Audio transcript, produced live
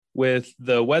with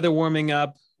the weather warming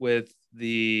up, with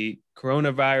the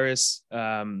coronavirus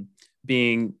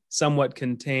being somewhat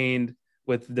contained,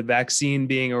 with the vaccine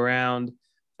being around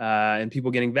and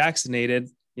people getting vaccinated,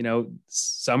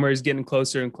 summer is getting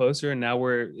closer and closer. And now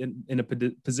we're in a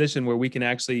position where we can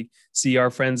actually see our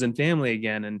friends and family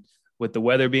again. And with the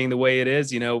weather being the way it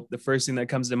is, the first thing that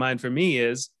comes to mind for me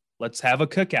is let's have a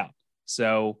cookout.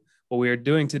 So what we are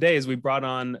doing today is we brought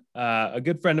on a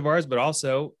good friend of ours, but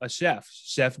also a chef,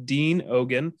 Chef Dean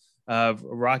Ogan of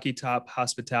Rocky Top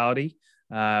Hospitality.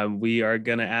 We are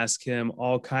going to ask him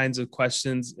all kinds of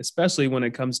questions, especially when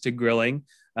it comes to grilling.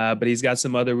 But he's got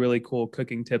some other really cool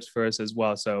cooking tips for us as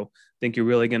well. So I think you're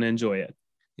really going to enjoy it.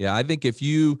 Yeah, I think if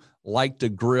you like to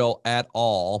grill at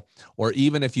all, or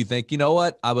even if you think, you know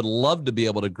what, I would love to be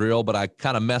able to grill, but I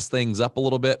kind of mess things up a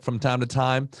little bit from time to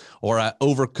time, or I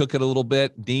overcook it a little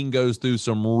bit, Dean goes through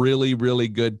some really, really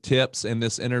good tips in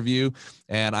this interview.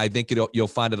 And I think you'll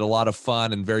find it a lot of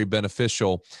fun and very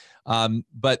beneficial.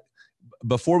 But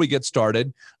before we get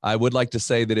started, I would like to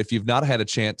say that if you've not had a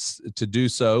chance to do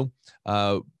so,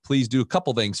 please do a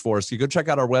couple things for us. You go check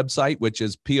out our website, which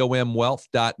is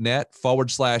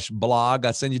pomwealth.net/blog.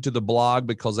 I send you to the blog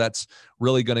because that's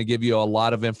really going to give you a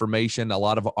lot of information, a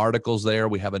lot of articles there.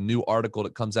 We have a new article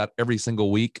that comes out every single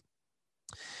week.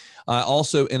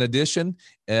 Also, in addition,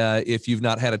 if you've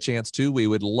not had a chance to, we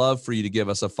would love for you to give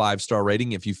us a 5-star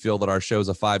rating if you feel that our show is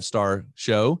a 5-star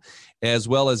show, as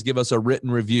well as give us a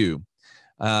written review.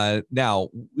 Now,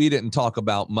 we didn't talk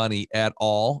about money at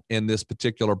all in this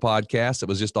particular podcast. It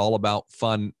was just all about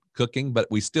fun cooking, but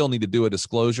we still need to do a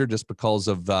disclosure just because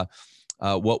of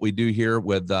what we do here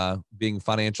with being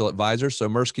financial advisors. So,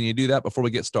 Merce, can you do that before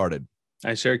we get started?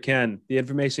 I sure can. The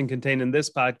information contained in this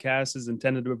podcast is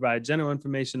intended to provide general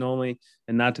information only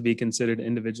and not to be considered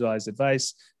individualized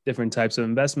advice. Different types of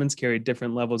investments carry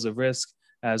different levels of risk.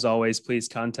 As always, please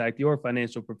contact your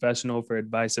financial professional for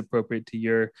advice appropriate to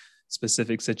your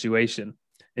specific situation.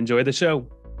 Enjoy the show.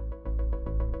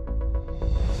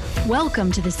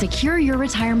 Welcome to the Secure Your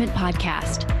Retirement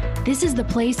podcast. This is the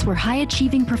place where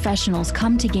high-achieving professionals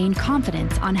come to gain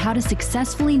confidence on how to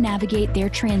successfully navigate their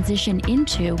transition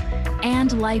into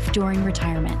and life during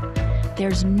retirement.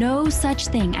 There's no such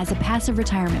thing as a passive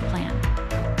retirement plan.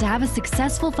 To have a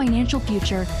successful financial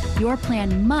future, your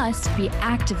plan must be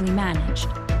actively managed.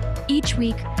 Each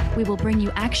week, we will bring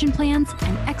you action plans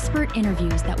and expert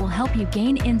interviews that will help you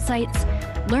gain insights,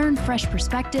 learn fresh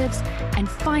perspectives, and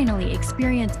finally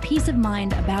experience peace of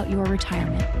mind about your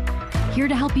retirement. Here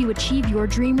to help you achieve your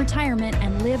dream retirement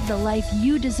and live the life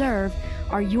you deserve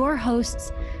are your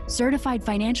hosts, certified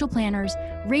financial planners,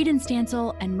 Radon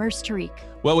Stansel and Merce Tariq.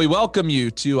 Well, we welcome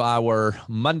you to our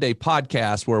Monday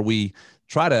podcast where we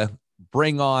try to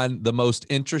bring on the most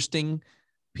interesting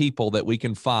people that we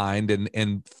can find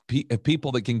and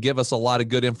people that can give us a lot of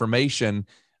good information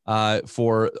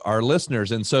for our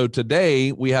listeners. And so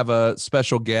today we have a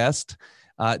special guest,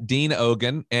 Dean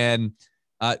Ogan. And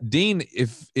Dean,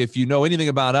 if you know anything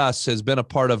about us, has been a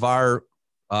part of our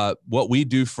what we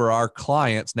do for our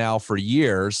clients now for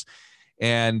years.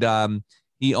 And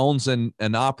he owns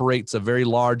and operates a very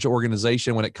large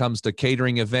organization when it comes to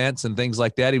catering events and things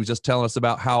like that. He was just telling us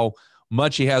about how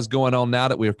much he has going on now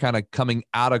that we're kind of coming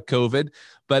out of COVID,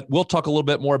 but we'll talk a little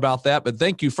bit more about that. But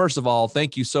thank you. First of all,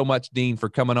 thank you so much, Dean, for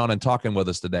coming on and talking with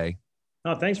us today.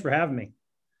 Oh, thanks for having me.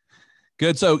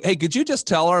 Good. So, hey, could you just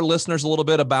tell our listeners a little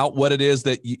bit about what it is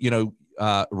that,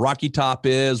 Rocky Top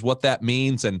is, what that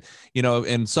means? And,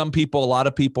 and a lot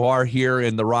of people are here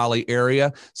in the Raleigh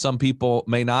area. Some people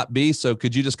may not be. So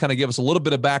could you just kind of give us a little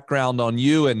bit of background on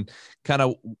you and kind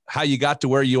of how you got to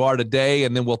where you are today?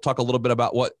 And then we'll talk a little bit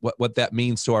about what that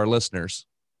means to our listeners.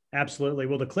 Absolutely.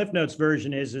 Well, the Cliff Notes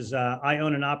version is I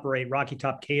own and operate Rocky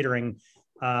Top Catering,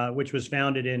 which was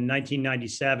founded in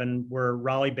 1997. We're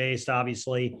Raleigh based,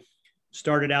 obviously.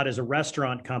 Started out as a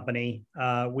restaurant company.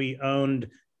 We owned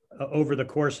over the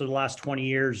course of the last 20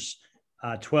 years,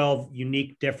 12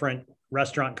 unique different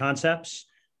restaurant concepts.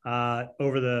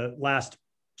 Over the last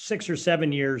 6 or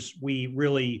 7 years, we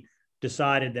really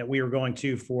decided that we were going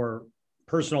to, for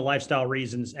personal lifestyle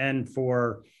reasons and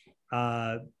for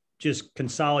just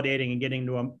consolidating and getting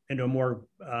into a more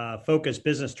focused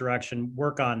business direction,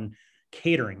 work on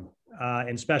catering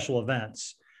and special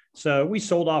events. So we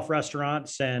sold off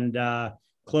restaurants and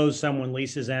closed some when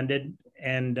leases ended.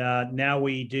 And now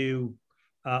we do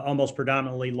almost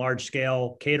predominantly large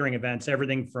scale catering events,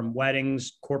 everything from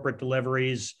weddings, corporate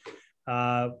deliveries.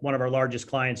 One of our largest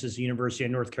clients is the University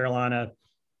of North Carolina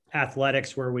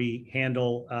Athletics, where we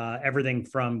handle everything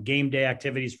from game day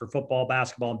activities for football,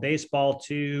 basketball, and baseball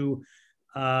to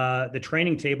the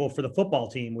training table for the football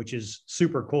team, which is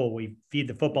super cool. We feed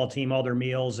the football team all their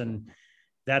meals, and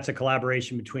that's a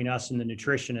collaboration between us and the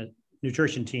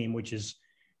nutrition team,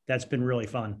 that's been really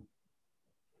fun.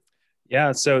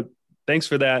 Yeah. So thanks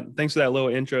for that. Thanks for that little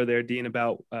intro there, Dean,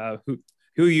 about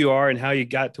who you are and how you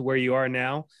got to where you are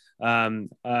now.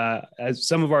 As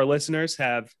some of our listeners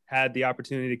have had the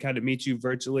opportunity to kind of meet you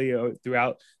virtually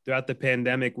throughout the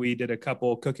pandemic, we did a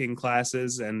couple cooking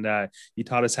classes, and you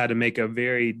taught us how to make a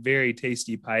very, very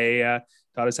tasty paella,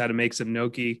 taught us how to make some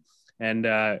gnocchi. And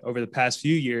over the past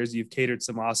few years, you've catered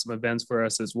some awesome events for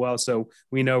us as well. So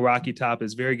we know Rocky Top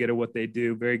is very good at what they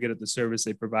do, very good at the service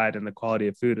they provide, and the quality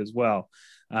of food as well.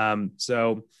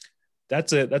 So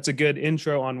that's a good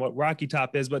intro on what Rocky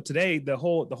Top is. But today, the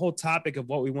whole topic of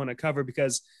what we want to cover,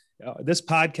 because this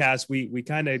podcast, we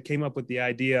kind of came up with the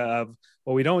idea of,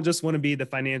 well, we don't just want to be the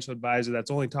financial advisor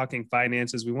that's only talking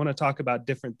finances. We want to talk about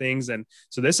different things. And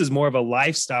so this is more of a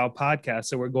lifestyle podcast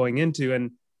that we're going into.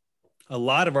 And a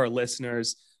lot of our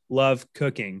listeners love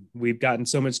cooking. We've gotten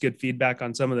so much good feedback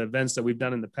on some of the events that we've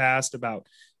done in the past about,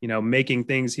 making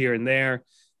things here and there.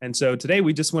 And so today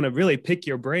we just want to really pick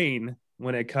your brain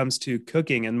when it comes to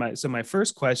cooking. And my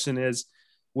first question is,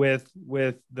 with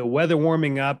the weather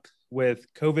warming up, with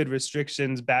COVID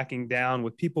restrictions backing down,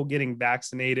 with people getting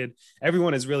vaccinated,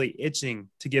 everyone is really itching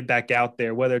to get back out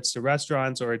there, whether it's to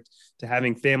restaurants or to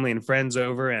having family and friends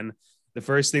over. And the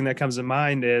first thing that comes to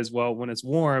mind is, well, when it's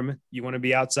warm, you want to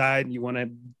be outside, you want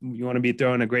to be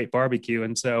throwing a great barbecue.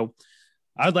 And so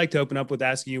I'd like to open up with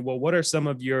asking you, well, what are some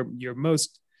of your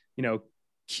most,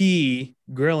 key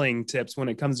grilling tips when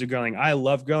it comes to grilling? I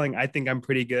love grilling. I think I'm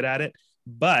pretty good at it,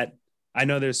 but I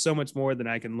know there's so much more than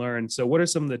I can learn. So what are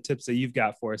some of the tips that you've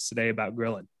got for us today about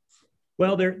grilling?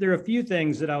 Well, there are a few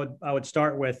things that I would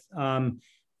start with.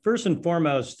 First and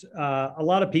foremost, a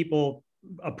lot of people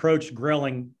approach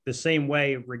grilling the same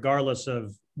way, regardless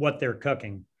of what they're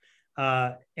cooking.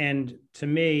 And to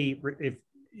me, if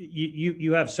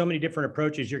you have so many different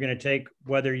approaches you're going to take,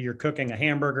 whether you're cooking a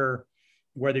hamburger,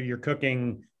 whether you're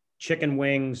cooking chicken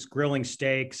wings, grilling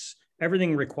steaks,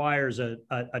 everything requires a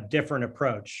different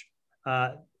approach.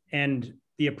 And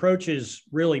the approaches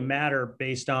really matter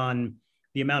based on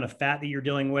the amount of fat that you're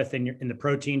dealing with and the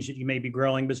proteins that you may be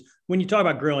grilling. Because when you talk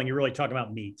about grilling, you're really talking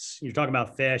about meats. You're talking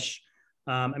about fish.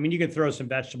 You can throw some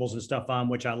vegetables and stuff on,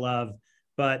 which I love,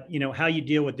 but how you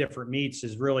deal with different meats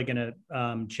is really going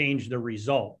to change the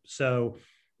result. So,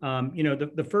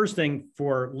 the first thing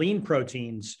for lean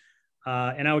proteins,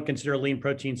 and I would consider lean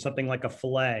protein something like a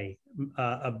filet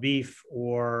of beef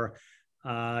or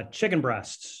chicken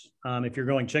breasts. If you're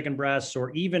going chicken breasts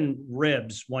or even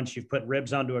ribs, once you've put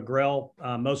ribs onto a grill,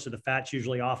 most of the fat's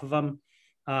usually off of them.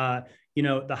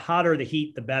 The hotter the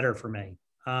heat, the better for me.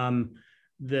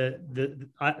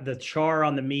 The char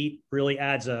on the meat really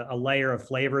adds a layer of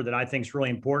flavor that I think is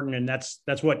really important. And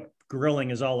that's what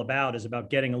grilling is all about, is about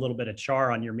getting a little bit of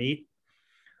char on your meat.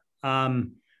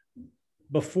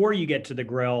 Before you get to the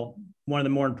grill, one of the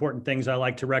more important things I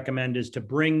like to recommend is to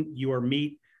bring your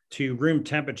meat to room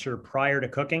temperature prior to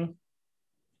cooking.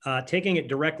 Taking it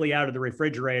directly out of the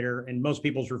refrigerator, and most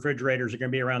people's refrigerators are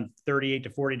going to be around 38 to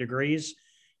 40 degrees,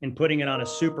 and putting it on a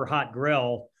super hot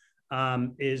grill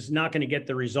is not going to get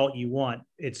the result you want.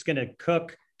 It's going to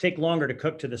take longer to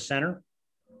cook to the center,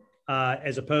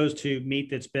 as opposed to meat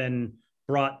that's been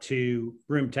brought to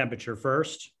room temperature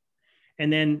first.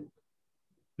 And then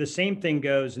the same thing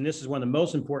goes, and this is one of the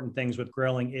most important things with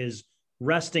grilling, is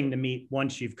resting the meat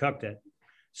once you've cooked it.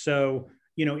 So,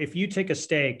 if you take a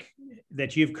steak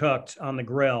that you've cooked on the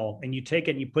grill and you take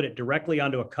it and you put it directly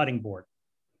onto a cutting board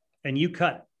and you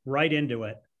cut right into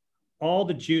it, all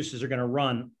the juices are going to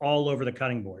run all over the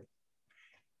cutting board.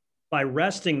 By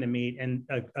resting the meat, and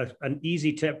an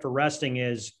easy tip for resting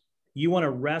is you want to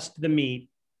rest the meat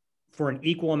for an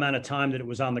equal amount of time that it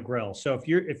was on the grill. So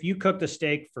if you cook the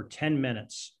steak for 10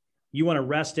 minutes, you want to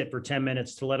rest it for 10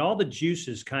 minutes to let all the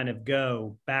juices kind of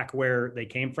go back where they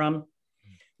came from.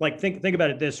 Like think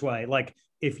about it this way. Like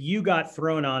if you got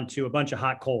thrown onto a bunch of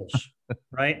hot coals,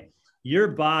 right? Your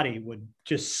body would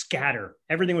just scatter.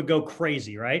 Everything would go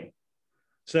crazy, right?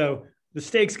 So the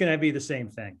steak's going to be the same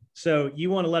thing. So you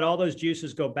want to let all those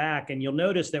juices go back. And you'll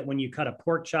notice that when you cut a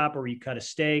pork chop or you cut a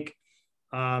steak,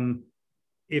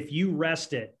 if you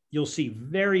rest it, you'll see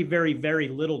very, very, very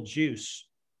little juice.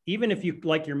 Even if you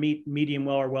like your meat medium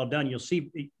well or well done, you'll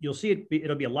see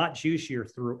it'll be a lot juicier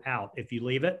throughout if you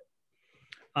leave it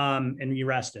and you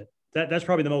rest it. That's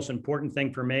probably the most important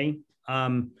thing for me.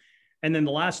 And then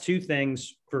the last two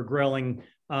things for grilling,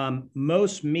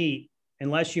 most meat,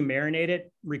 unless you marinate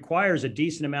it, requires a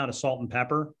decent amount of salt and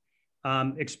pepper.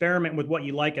 Experiment with what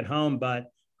you like at home, but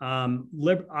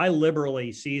I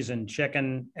liberally season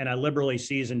chicken and I liberally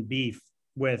season beef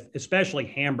with, especially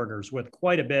hamburgers, with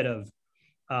quite a bit of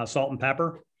salt and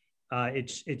pepper.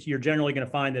 You're generally going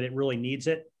to find that it really needs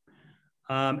it.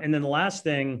 And then the last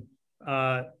thing,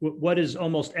 what does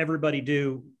almost everybody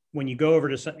do when you go over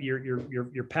to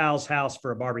your pal's house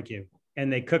for a barbecue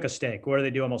and they cook a steak? What do they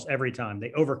do almost every time? They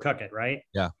overcook it, right?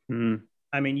 Yeah. Mm-hmm.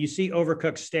 I mean, you see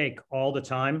overcooked steak all the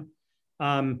time.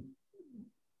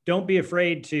 Don't be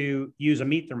afraid to use a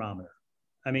meat thermometer.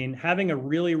 I mean, having a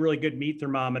really, really good meat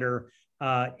thermometer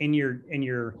in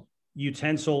your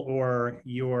utensil or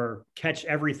your catch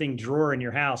everything drawer in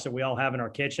your house that we all have in our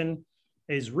kitchen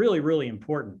is really, really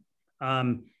important.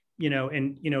 A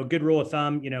good rule of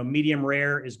thumb, medium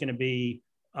rare is going to be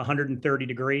 130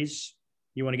 degrees.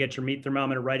 You want to get your meat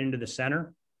thermometer right into the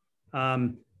center. I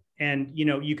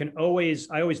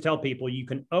always tell people, you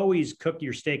can always cook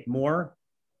your steak more,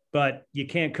 but you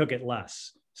can't cook it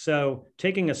less. So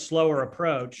taking a slower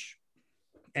approach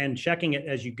and checking it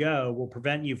as you go will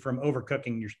prevent you from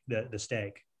overcooking the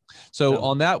steak. So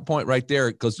on that point right there,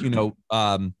 because,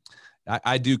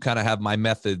 I do kind of have my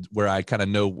method where I kind of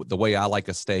know the way I like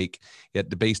a steak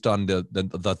based on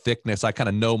the thickness. I kind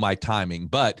of know my timing,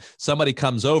 but somebody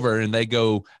comes over and they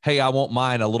go, "Hey, I want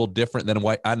mine a little different than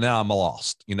what now I'm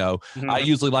lost." Mm-hmm. I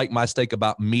usually like my steak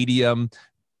about medium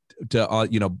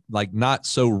to, like not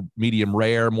so medium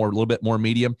rare, a little bit more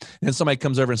medium. And somebody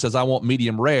comes over and says, "I want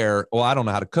medium rare." Well, I don't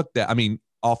know how to cook that. I mean,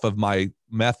 off of my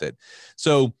method.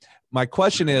 So my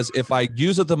question is, if I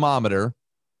use a thermometer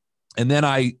and then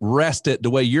I rest it the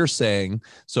way you're saying,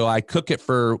 so I cook it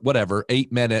for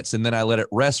 8 minutes, and then I let it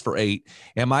rest for 8.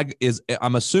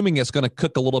 I'm assuming it's going to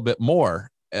cook a little bit more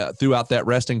throughout that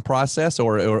resting process,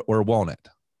 or won't it?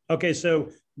 Okay,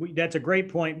 so that's a great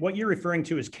point. What you're referring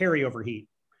to is carryover heat.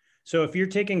 So if you're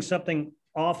taking something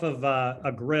off of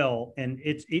a grill and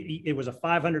it was a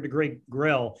 500-degree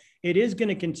grill, it is going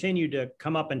to continue to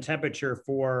come up in temperature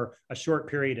for a short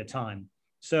period of time.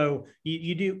 So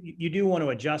you do want to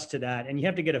adjust to that, and you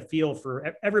have to get a feel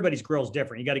for everybody's grill is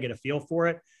different. You got to get a feel for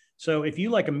it. So if you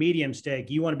like a medium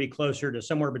steak, you want to be closer to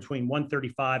somewhere between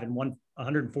 135 and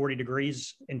 140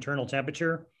 degrees internal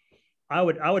temperature. I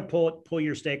would pull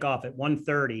your steak off at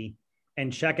 130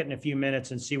 and check it in a few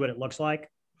minutes and see what it looks like.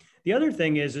 The other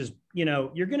thing is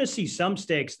you're going to see some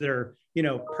steaks that are,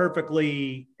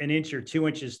 perfectly 1 inch or 2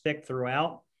 inches thick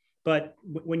throughout. But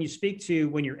when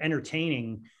you're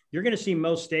entertaining, you're going to see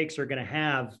most steaks are going to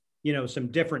have, some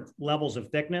different levels of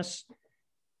thickness.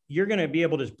 You're going to be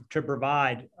able to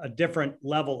provide a different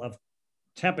level of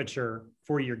temperature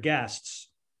for your guests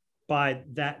by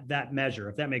that measure,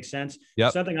 if that makes sense.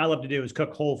 Yep. Something I love to do is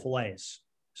cook whole fillets.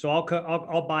 So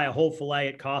I'll buy a whole fillet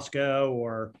at Costco,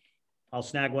 or I'll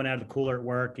snag one out of the cooler at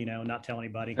work, not tell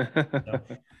anybody.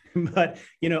 But,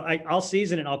 I'll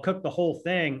season it. I'll cook the whole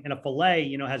thing. And a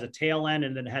fillet, has a tail end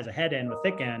and then it has a head end with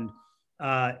thick end.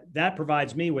 That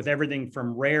provides me with everything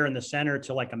from rare in the center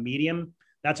to like a medium.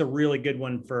 That's a really good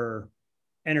one for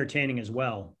entertaining as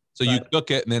well. So you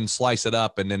cook it and then slice it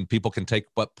up, and then people can take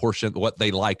what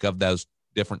they like of those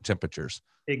different temperatures.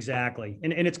 Exactly.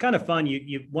 And it's kind of fun.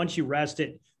 You once you rest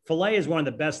it, filet is one of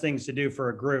the best things to do for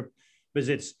a group because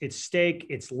it's steak,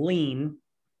 it's lean,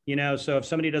 so if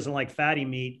somebody doesn't like fatty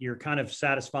meat, you're kind of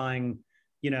satisfying,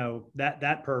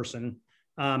 that person.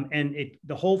 And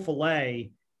the whole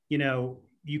filet,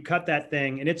 you cut that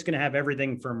thing and it's going to have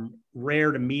everything from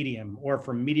rare to medium, or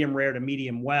from medium rare to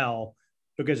medium well,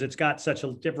 because it's got such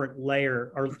a different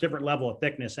layer or different level of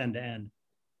thickness end to end.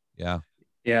 Yeah.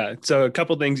 Yeah. So a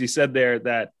couple things you said there,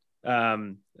 that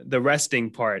the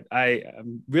resting part,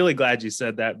 I'm really glad you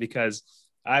said that, because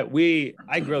I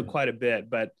grilled quite a bit,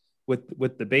 but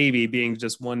with the baby being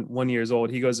just 1 year old,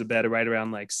 he goes to bed right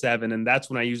around like 7. And that's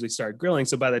when I usually start grilling.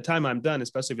 So by the time I'm done,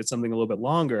 especially if it's something a little bit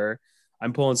longer,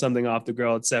 I'm pulling something off the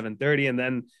grill at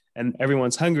 7:30, and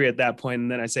everyone's hungry at that point.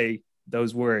 And then I say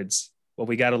those words, "Well,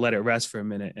 we got to let it rest for a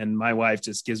minute." And my wife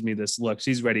just gives me this look.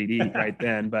 She's ready to eat right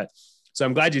then. But so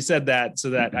I'm glad you said that, so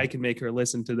that I can make her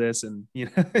listen to this and,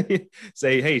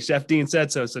 say, "Hey, Chef Dean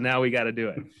said so. So now we got to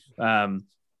do it."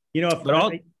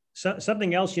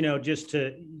 Something else, just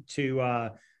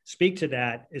to speak to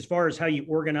that, as far as how you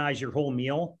organize your whole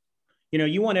meal,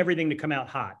 you want everything to come out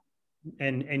hot,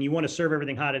 and you want to serve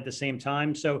everything hot at the same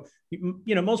time. So,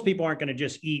 most people aren't going to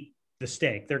just eat the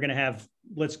steak. They're going to have,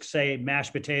 let's say,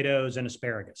 mashed potatoes and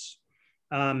asparagus.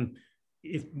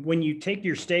 When you take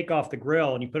your steak off the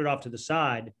grill and you put it off to the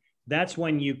side, that's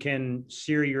when you can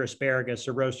sear your asparagus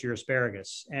or roast your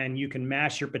asparagus, and you can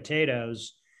mash your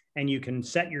potatoes, and you can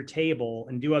set your table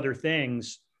and do other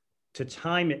things to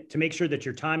time it, to make sure that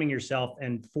you're timing yourself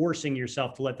and forcing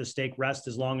yourself to let the steak rest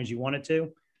as long as you want it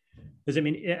to. Because I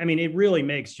mean, it really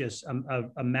makes just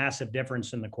a massive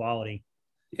difference in the quality.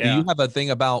 Yeah. Do you have a thing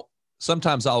about,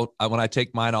 sometimes when I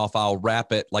take mine off, I'll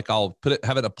wrap it, like I'll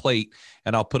have it in a plate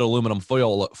and I'll put aluminum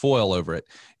foil over it.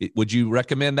 Would you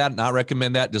recommend that? Not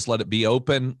recommend that? Just let it be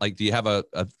open. Like, do you have a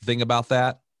thing about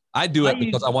that? I do it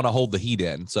because I want to hold the heat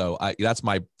in. So that's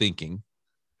my thinking.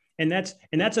 And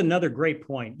that's another great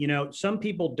point. You know, some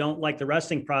people don't like the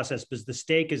resting process because the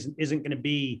steak isn't going to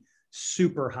be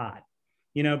super hot,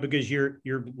 you know, because you're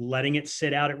letting it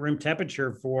sit out at room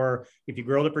temperature for, if you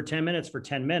grilled it for 10 minutes, for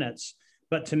 10 minutes.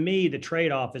 But to me, the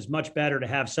trade-off is much better to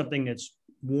have something that's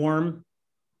warm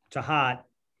to hot,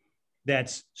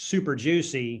 that's super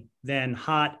juicy, than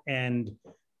hot and,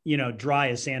 you know, dry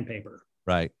as sandpaper.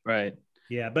 Right. Right.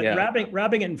 Yeah. But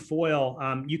wrapping it in foil,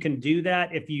 you can do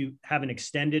that if you have an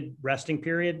extended resting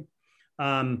period.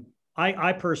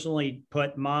 I personally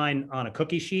put mine on a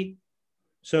cookie sheet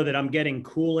so that I'm getting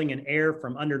cooling and air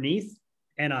from underneath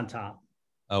and on top.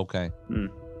 Okay.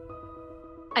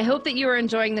 I hope that you are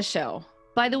enjoying the show.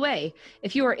 By the way,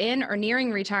 if you are in or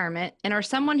nearing retirement and are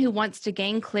someone who wants to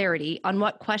gain clarity on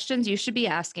what questions you should be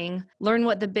asking, learn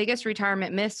what the biggest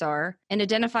retirement myths are, and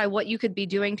identify what you could be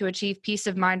doing to achieve peace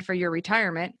of mind for your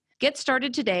retirement, get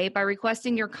started today by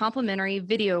requesting your complimentary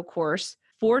video course,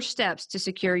 4 Steps to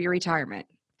Secure Your Retirement.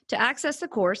 To access the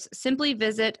course, simply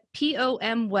visit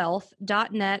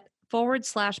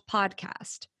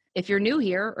pomwealth.net/podcast. If you're new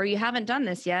here or you haven't done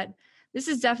this yet, this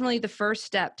is definitely the first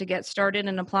step to get started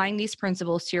in applying these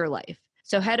principles to your life.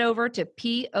 So head over to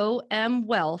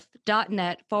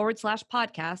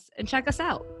pomwealth.net/podcast and check us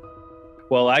out.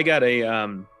 Well, I got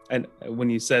and when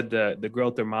you said the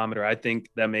grill thermometer, I think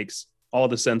that makes all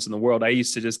the sense in the world. I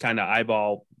used to just kind of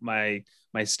eyeball my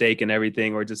steak and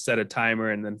everything, or just set a timer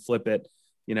and then flip it,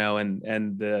 you know,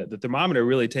 and the thermometer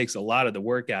really takes a lot of the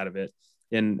work out of it.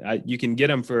 And you can get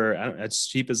them for as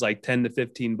cheap as like $10 to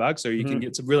 $15, or you can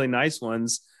get some really nice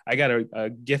ones. I got a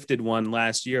gifted one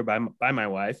last year by my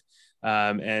wife.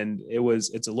 And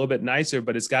it's a little bit nicer,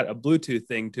 but it's got a Bluetooth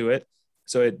thing to it.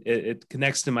 So it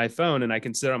connects to my phone, and I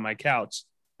can sit on my couch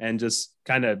and just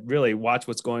kind of really watch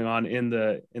what's going on in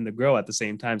the grill at the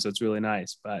same time. So it's really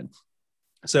nice. But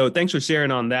so thanks for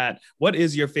sharing on that. What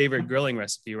is your favorite grilling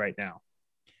recipe right now?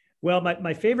 Well,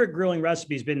 my favorite grilling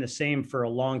recipe has been the same for a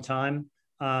long time.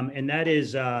 And that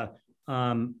is, I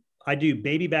do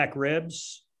baby back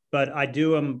ribs, but I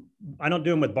don't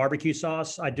do them with barbecue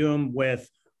sauce. I do them with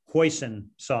hoisin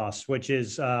sauce, which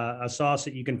is a sauce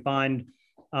that you can find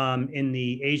in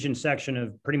the Asian section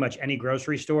of pretty much any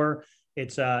grocery store.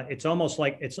 It's almost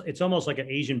like an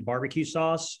Asian barbecue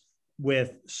sauce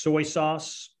with soy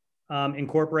sauce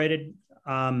incorporated.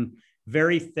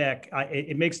 Very thick.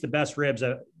 It makes the best ribs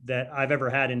that I've ever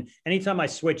had. And anytime I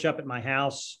switch up at my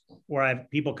house, or I have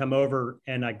people come over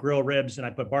and I grill ribs and I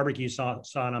put barbecue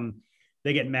sauce on them,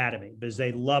 they get mad at me because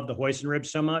they love the hoisin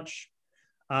ribs so much.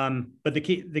 But the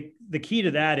key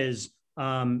to that is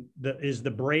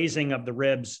the braising of the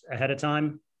ribs ahead of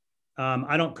time.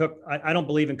 I don't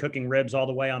believe in cooking ribs all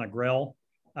the way on a grill.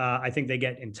 I think they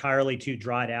get entirely too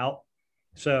dried out.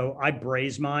 So I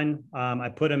braise mine. I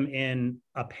put them in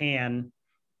a pan,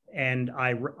 and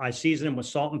I season them with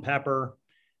salt and pepper,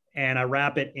 and I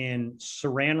wrap it in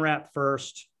saran wrap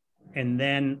first, and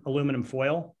then aluminum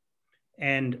foil.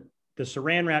 And the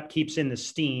saran wrap keeps in the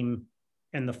steam,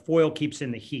 and the foil keeps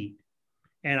in the heat.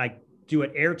 And I do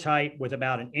it airtight with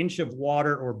about an inch of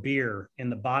water or beer in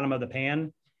the bottom of the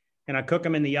pan. And I cook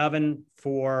them in the oven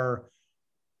for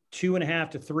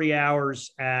 2.5 to 3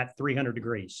 hours at 300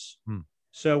 degrees.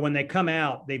 So when they come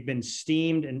out, they've been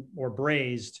steamed or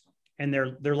braised, and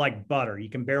they're like butter. You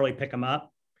can barely pick them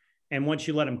up. And once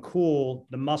you let them cool,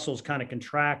 the muscles kind of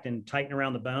contract and tighten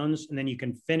around the bones. And then you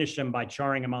can finish them by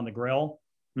charring them on the grill.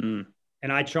 And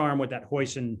I char them with that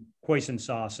hoisin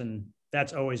sauce. And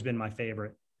that's always been my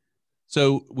favorite.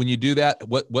 So when you do that,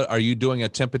 what are you doing a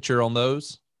temperature on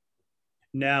those?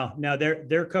 No,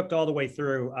 they're cooked all the way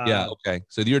through. Yeah. Okay.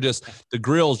 So the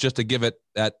grill's just to give it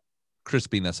that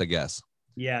crispiness, I guess.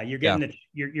 Yeah, you're getting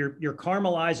you're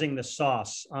caramelizing the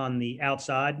sauce on the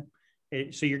outside,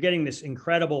 so you're getting this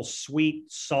incredible sweet,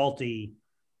 salty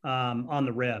on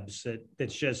the ribs.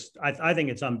 It's just I think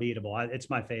it's unbeatable. It's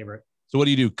my favorite. So what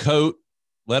do you do? Coat,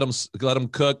 let them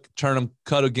cook, turn them,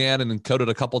 cut again, and then coat it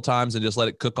a couple times, and just let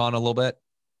it cook on a little bit.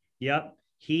 Yep,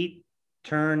 heat,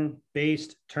 turn,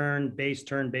 baste, turn, baste,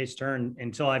 turn, baste, turn,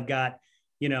 until I've got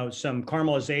some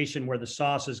caramelization where the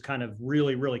sauce is kind of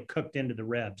really, really cooked into the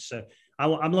ribs. So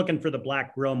I'm looking for the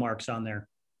black grill marks on there.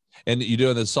 And you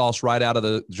doing the sauce right out of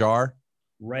the jar?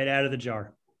 Right out of the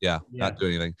jar. Yeah, not do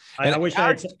anything. I wish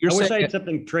I had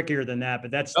something trickier than that, but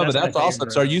that's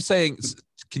awesome. So are you saying,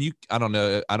 can you, I don't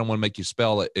know, I don't want to make you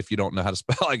spell it if you don't know how to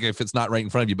spell, like if it's not right in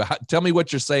front of you, but tell me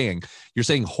what you're saying. You're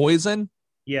saying hoisin?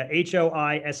 Yeah.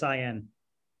 Hoisin.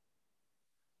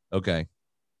 Okay.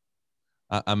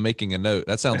 I'm making a note.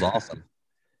 That sounds awesome.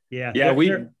 Yeah. Yeah.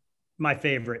 They're my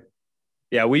favorite.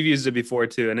 Yeah. We've used it before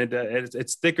too. And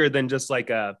it's thicker than just like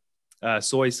a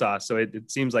soy sauce. So it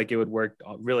seems like it would work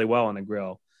really well on a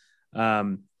grill.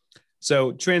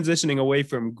 So transitioning away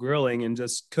from grilling and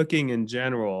just cooking in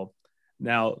general.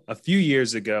 Now, a few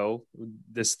years ago,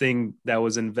 this thing that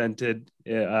was invented,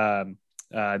 the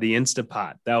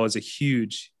Instapot, that was a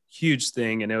huge, huge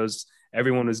thing. And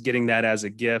everyone was getting that as a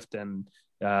gift, and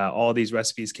all these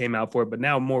recipes came out for it. But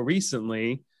now more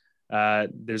recently,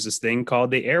 there's this thing called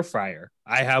the air fryer.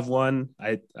 I have one.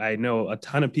 I know a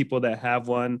ton of people that have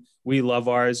one. We love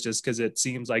ours just because it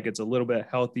seems like it's a little bit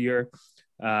healthier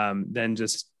than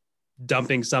just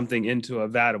dumping something into a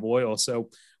vat of oil. So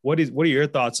what are your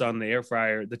thoughts on the air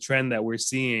fryer, the trend that we're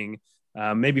seeing,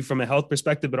 maybe from a health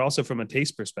perspective, but also from a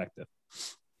taste perspective?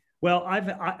 Well,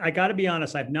 I got to be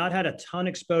honest. I've not had a ton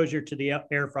exposure to the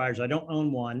air fryers. I don't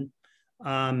own one.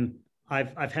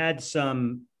 I've had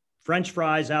some French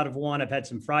fries out of one. I've had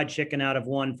some fried chicken out of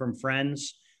one from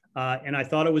friends, and I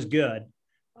thought it was good.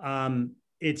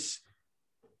 It's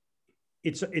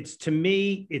to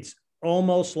me, it's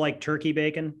almost like turkey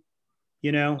bacon.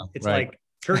 You know, it's right. Like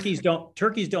turkeys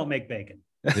don't make bacon.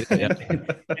 and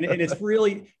it's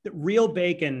really, the real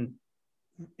bacon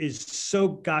is so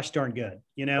gosh darn good,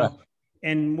 you know? Right.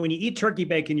 And when you eat turkey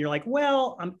bacon, you're like,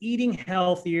 well, I'm eating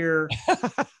healthier.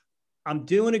 I'm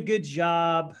doing a good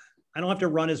job. I don't have to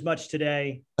run as much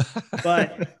today,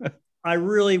 but I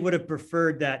really would have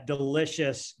preferred that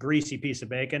delicious, greasy piece of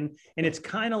bacon. And it's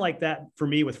kind of like that for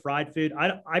me with fried food.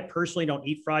 I personally don't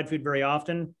eat fried food very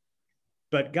often,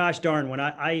 but gosh darn, when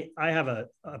I have a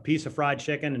piece of fried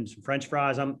chicken and some French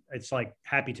fries, it's like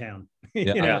happy town,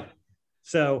 yeah. you know?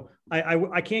 So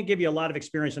I can't give you a lot of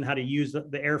experience on how to use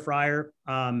the air fryer.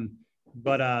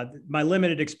 But my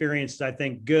limited experience is, I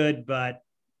think, good, but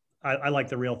I like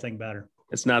the real thing better.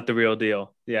 It's not the real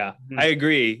deal. Yeah, mm-hmm. I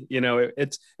agree. You know,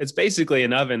 it's basically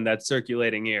an oven that's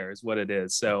circulating air is what it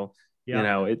is. So, yeah. You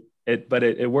know,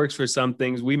 it works for some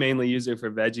things. We mainly use it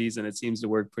for veggies, and it seems to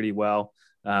work pretty well.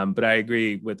 But I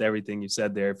agree with everything you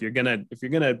said there. If you're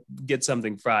gonna get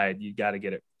something fried, you got to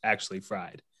get it actually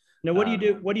fried. Now, what do you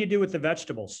do? What do you do with the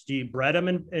vegetables? Do you bread them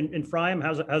and fry them?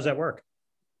 How's that work?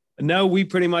 No, we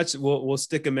pretty much we'll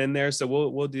stick them in there. So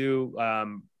we'll do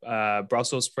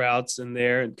Brussels sprouts in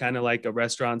there, kind of like a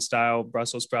restaurant style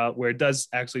Brussels sprout, where it does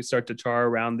actually start to char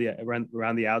around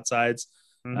the outsides.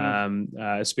 Mm-hmm.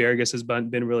 Asparagus has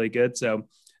been really good. So,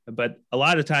 but a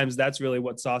lot of times that's really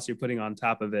what sauce you're putting on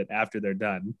top of it after they're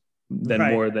done,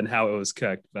 more than how it was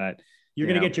cooked. But you're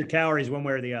going to get your calories one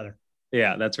way or the other.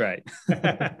 Yeah, that's right.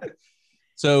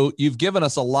 So you've given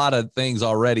us a lot of things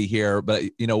already here, but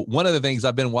you know, one of the things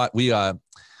we're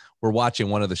watching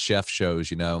one of the chef shows,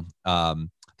 you know, I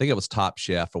think it was Top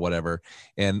Chef or whatever.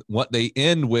 And what they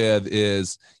end with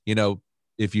is, you know,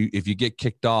 if you get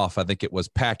kicked off, I think it was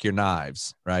pack your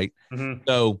knives, right? Mm-hmm.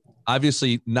 So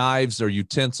obviously knives or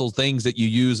utensils, things that you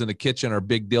use in the kitchen are a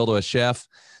big deal to a chef.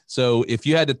 So if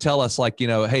you had to tell us, like, you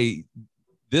know, hey,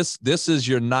 this is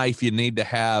your knife you need to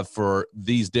have for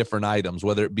these different items,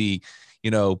 whether it be, you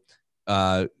know,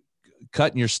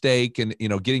 cutting your steak and, you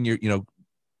know, getting your, you know,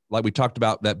 like we talked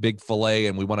about that big fillet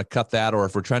and we want to cut that, or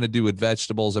if we're trying to do with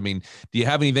vegetables, I mean, do you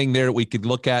have anything there that we could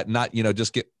look at, not, you know,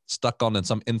 just get stuck on in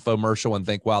some infomercial and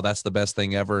think, wow, that's the best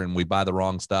thing ever, and we buy the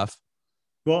wrong stuff?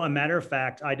 Well, a matter of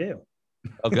fact, I do.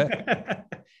 Okay.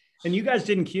 And you guys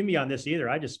didn't cue me on this either.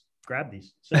 I just grabbed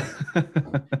these.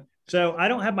 So I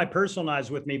don't have my personal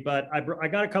knives with me, but I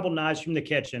got a couple knives from the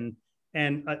kitchen,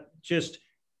 and just,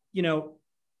 you know,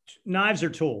 knives are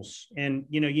tools, and,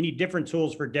 you know, you need different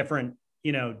tools for different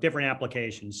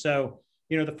applications. So,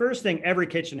 you know, the first thing every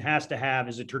kitchen has to have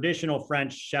is a traditional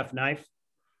French chef knife.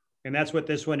 And that's what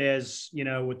this one is, you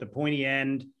know, with the pointy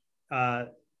end.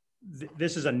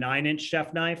 This is a 9-inch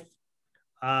chef knife.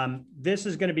 This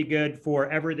is going to be good for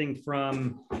everything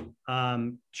from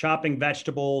chopping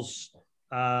vegetables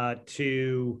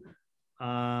to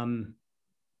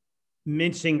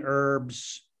mincing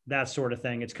herbs, that sort of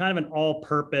thing. It's kind of an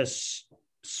all-purpose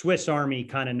Swiss Army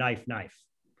kind of knife.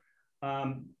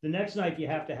 The next knife you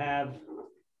have to have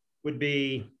would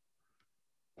be,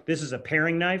 this is a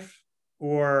paring knife,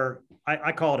 or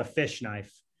I call it a fish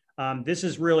knife. This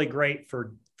is really great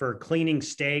for cleaning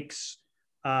steaks.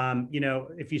 You know,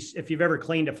 if you've ever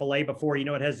cleaned a filet before, you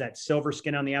know, it has that silver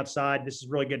skin on the outside. This is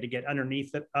really good to get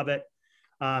underneath of it.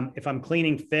 If I'm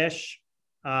cleaning fish,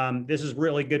 this is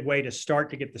really good way to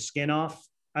start to get the skin off.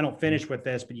 I don't finish with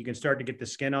this, but you can start to get the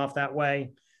skin off that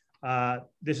way.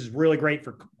 This is really great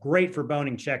for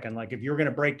boning chicken. Like if you're going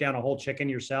to break down a whole chicken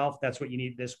yourself, that's what you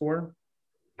need this for.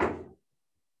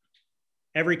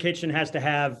 Every kitchen has to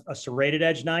have a serrated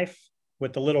edge knife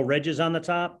with the little ridges on the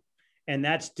top. And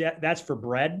that's for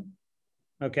bread.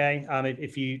 Okay.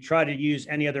 If you try to use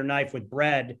any other knife with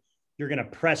bread, you're going to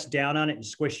press down on it and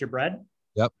squish your bread.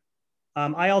 Yep.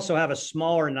 I also have a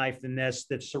smaller knife than this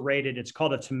that's serrated. It's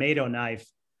called a tomato knife.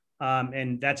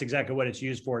 And that's exactly what it's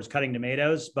used for, is cutting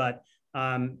tomatoes. But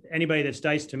anybody that's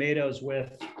diced tomatoes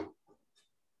with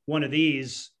one of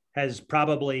these has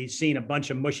probably seen a bunch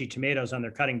of mushy tomatoes on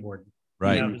their cutting board.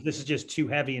 Right. You know, this is just too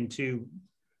heavy and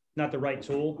not the right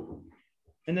tool.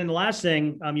 And then the last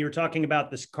thing, you were talking about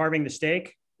this carving the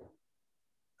steak,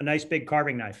 a nice big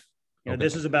carving knife. You know,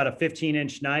 this is about a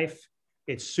 15-inch knife.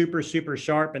 It's super, super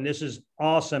sharp. And this is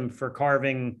awesome for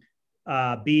carving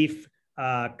beef,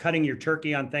 cutting your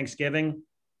turkey on Thanksgiving.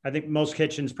 I think most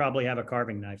kitchens probably have a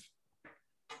carving knife.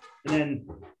 And then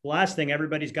the last thing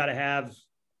everybody's got to have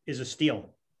is a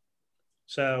steel.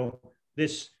 So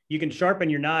you can sharpen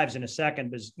your knives in a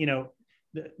second, because, you know,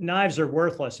 the knives are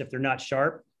worthless if they're not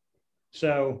sharp.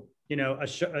 So, you know,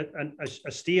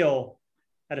 a steel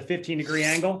at a 15-degree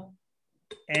angle,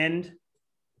 end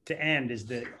to end, is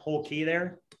the whole key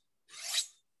there.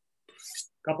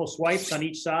 A couple swipes on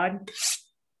each side,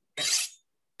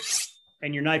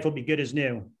 and your knife will be good as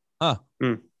new. Huh.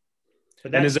 And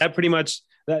is that pretty much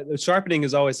that? Sharpening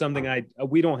is always something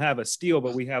we don't have a steel,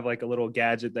 but we have like a little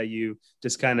gadget that you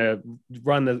just kind of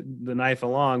run the knife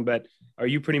along. But are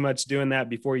you pretty much doing that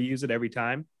before you use it every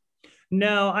time?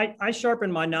 No, I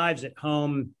sharpen my knives at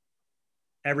home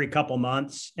every couple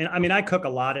months. And I mean, I cook a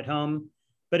lot at home,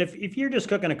 but if you're just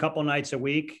cooking a couple nights a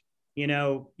week, you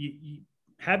know, you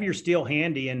have your steel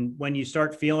handy. And when you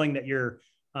start feeling that you're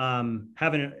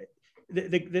having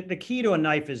the key to a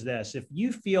knife is this: if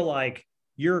you feel like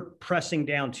you're pressing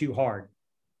down too hard,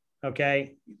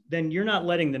 okay, then you're not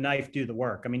letting the knife do the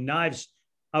work. I mean, knives,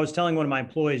 I was telling one of my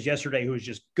employees yesterday who was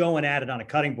just going at it on a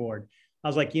cutting board, I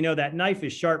was like, you know, that knife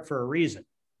is sharp for a reason.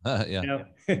 Yeah. You know,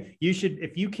 you should,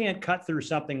 if you can't cut through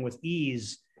something with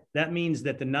ease, that means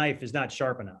that the knife is not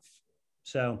sharp enough.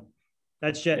 So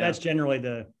that's generally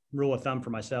the rule of thumb for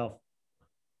myself.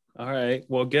 All right.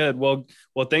 Well, good. Well,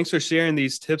 thanks for sharing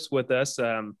these tips with us.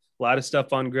 A lot of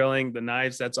stuff on grilling, the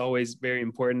knives. That's always very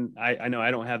important. I know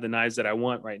I don't have the knives that I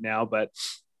want right now, but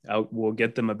we'll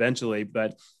get them eventually.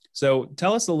 But so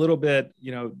tell us a little bit,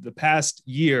 you know, the past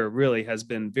year really has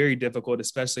been very difficult,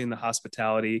 especially in the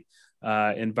hospitality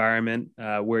environment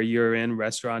where you're in,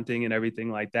 restauranting and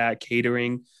everything like that,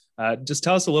 catering. Just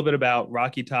tell us a little bit about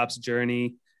Rocky Top's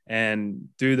journey and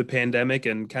through the pandemic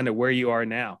and kind of where you are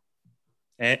now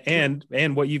and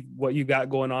what you got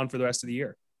going on for the rest of the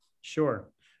year. Sure.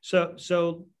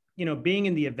 So, you know, being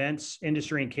in the events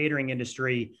industry and catering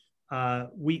industry,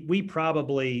 we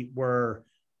probably were,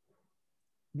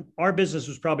 our business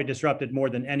was probably disrupted more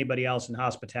than anybody else in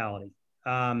hospitality.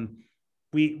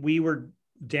 We were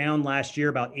down last year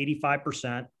about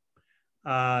 85%.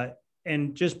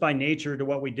 And just by nature to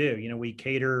what we do, you know, we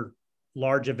cater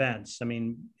large events. I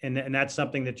mean, and that's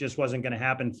something that just wasn't going to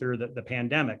happen through the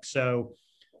pandemic. So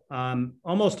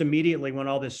almost immediately when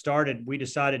all this started, we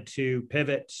decided to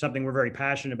pivot to something we're very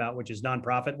passionate about, which is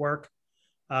nonprofit work.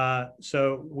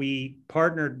 So we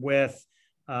partnered with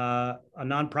a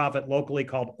nonprofit locally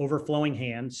called Overflowing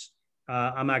Hands.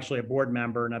 I'm actually a board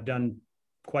member, and I've done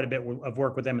quite a bit of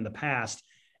work with them in the past.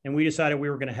 And we decided we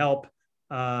were going to help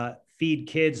feed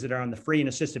kids that are on the free and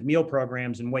assisted meal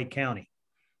programs in Wake County.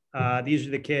 These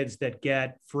are the kids that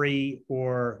get free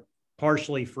or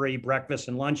partially free breakfast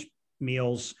and lunch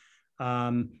meals.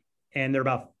 And there are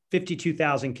about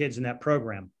 52,000 kids in that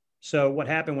program. So what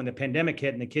happened when the pandemic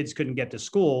hit and the kids couldn't get to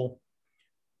school,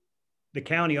 the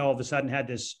county all of a sudden had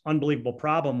this unbelievable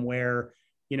problem where,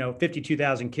 you know,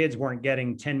 52,000 kids weren't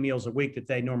getting 10 meals a week that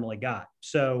they normally got.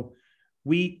 So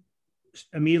we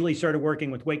immediately started working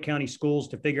with Wake County schools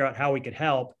to figure out how we could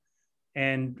help.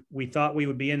 And we thought we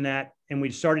would be in that. And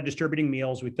we started distributing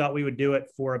meals. We thought we would do it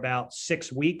for about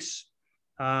 6 weeks.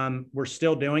 We're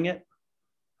still doing it.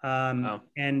 Wow.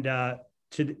 And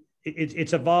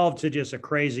it's evolved to just a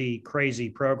crazy, crazy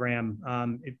program.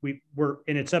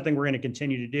 It's something we're going to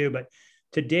continue to do. But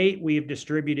to date, we've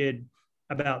distributed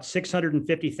about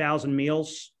 650,000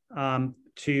 meals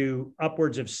to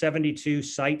upwards of 72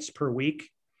 sites per week.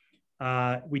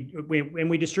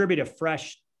 We distribute a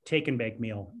fresh take and bake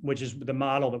meal, which is the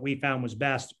model that we found was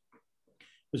best,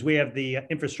 because we have the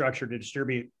infrastructure to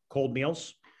distribute cold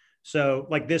meals. So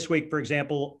like this week, for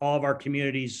example, all of our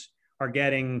communities are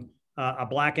getting a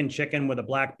blackened chicken with a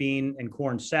black bean and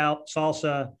corn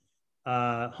salsa,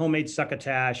 homemade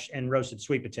succotash, and roasted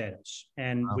sweet potatoes.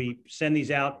 And Wow. we send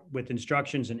these out with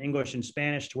instructions in English and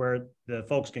Spanish to where the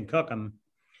folks can cook them.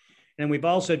 And we've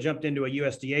also jumped into a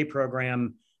USDA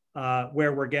program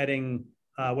where we're getting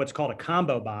what's called a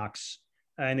combo box.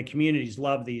 And the communities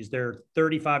love these. They're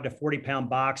 35 to 40 pound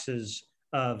boxes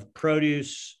of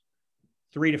produce,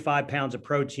 3 to 5 pounds of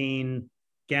protein,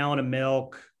 gallon of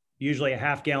milk, usually a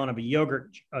half gallon of a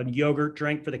yogurt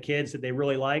drink for the kids that they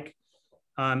really like.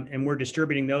 And we're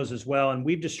distributing those as well. And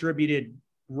we've distributed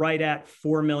right at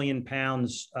 4 million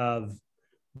pounds of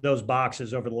those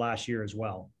boxes over the last year as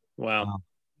well. Wow.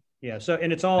 Yeah. So,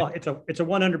 and it's a 100%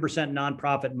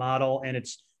 nonprofit model. And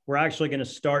we're actually going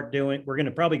to we're going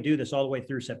to probably do this all the way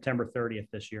through September 30th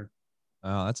this year.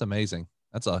 Oh, that's amazing.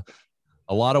 That's a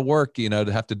lot of work, to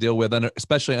have to deal with,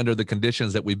 especially under the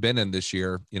conditions that we've been in this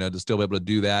year, to still be able to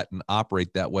do that and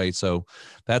operate that way. So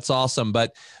that's awesome.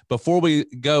 But before we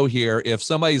go here, if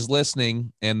somebody's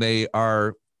listening and they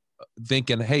are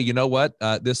thinking, hey, you know what,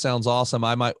 this sounds awesome.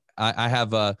 I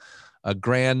have a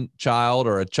grandchild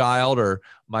or a child or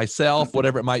myself,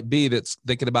 whatever it might be, that's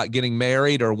thinking about getting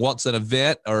married or wants an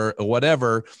event or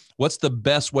whatever, what's the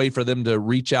best way for them to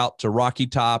reach out to Rocky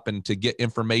Top and to get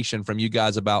information from you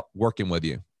guys about working with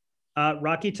you?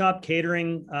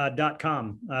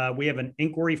 RockyTopCatering.com. We have an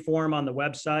inquiry form on the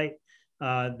website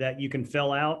that you can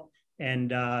fill out,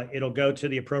 and it'll go to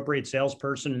the appropriate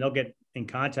salesperson and they'll get in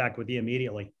contact with you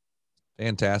immediately.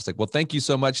 Fantastic. Well, thank you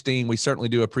so much, Dean. We certainly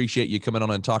do appreciate you coming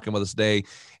on and talking with us today.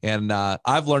 And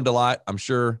I've learned a lot. I'm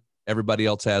sure everybody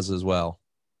else has as well.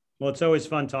 Well, it's always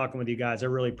fun talking with you guys. I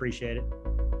really appreciate it.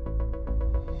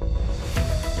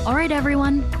 All right,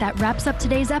 everyone, that wraps up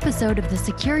today's episode of the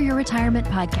Secure Your Retirement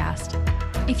podcast.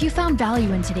 If you found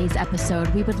value in today's episode,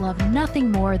 we would love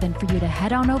nothing more than for you to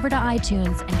head on over to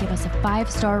iTunes and give us a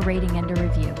 5-star rating and a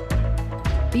review.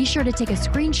 Be sure to take a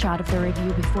screenshot of the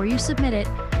review before you submit it,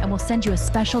 and we'll send you a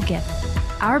special gift,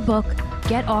 our book,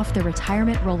 Get Off the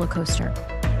Retirement Roller Coaster.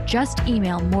 Just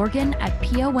email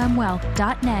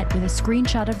morgan@pomwealth.net with a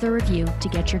screenshot of the review to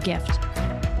get your gift.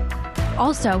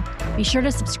 Also, be sure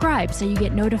to subscribe so you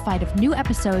get notified of new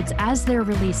episodes as they're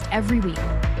released every week.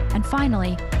 And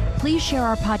finally, please share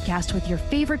our podcast with your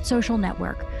favorite social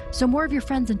network so more of your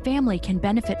friends and family can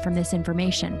benefit from this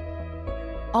information.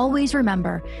 Always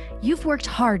remember, you've worked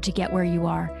hard to get where you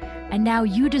are, and now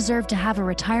you deserve to have a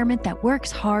retirement that works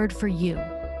hard for you.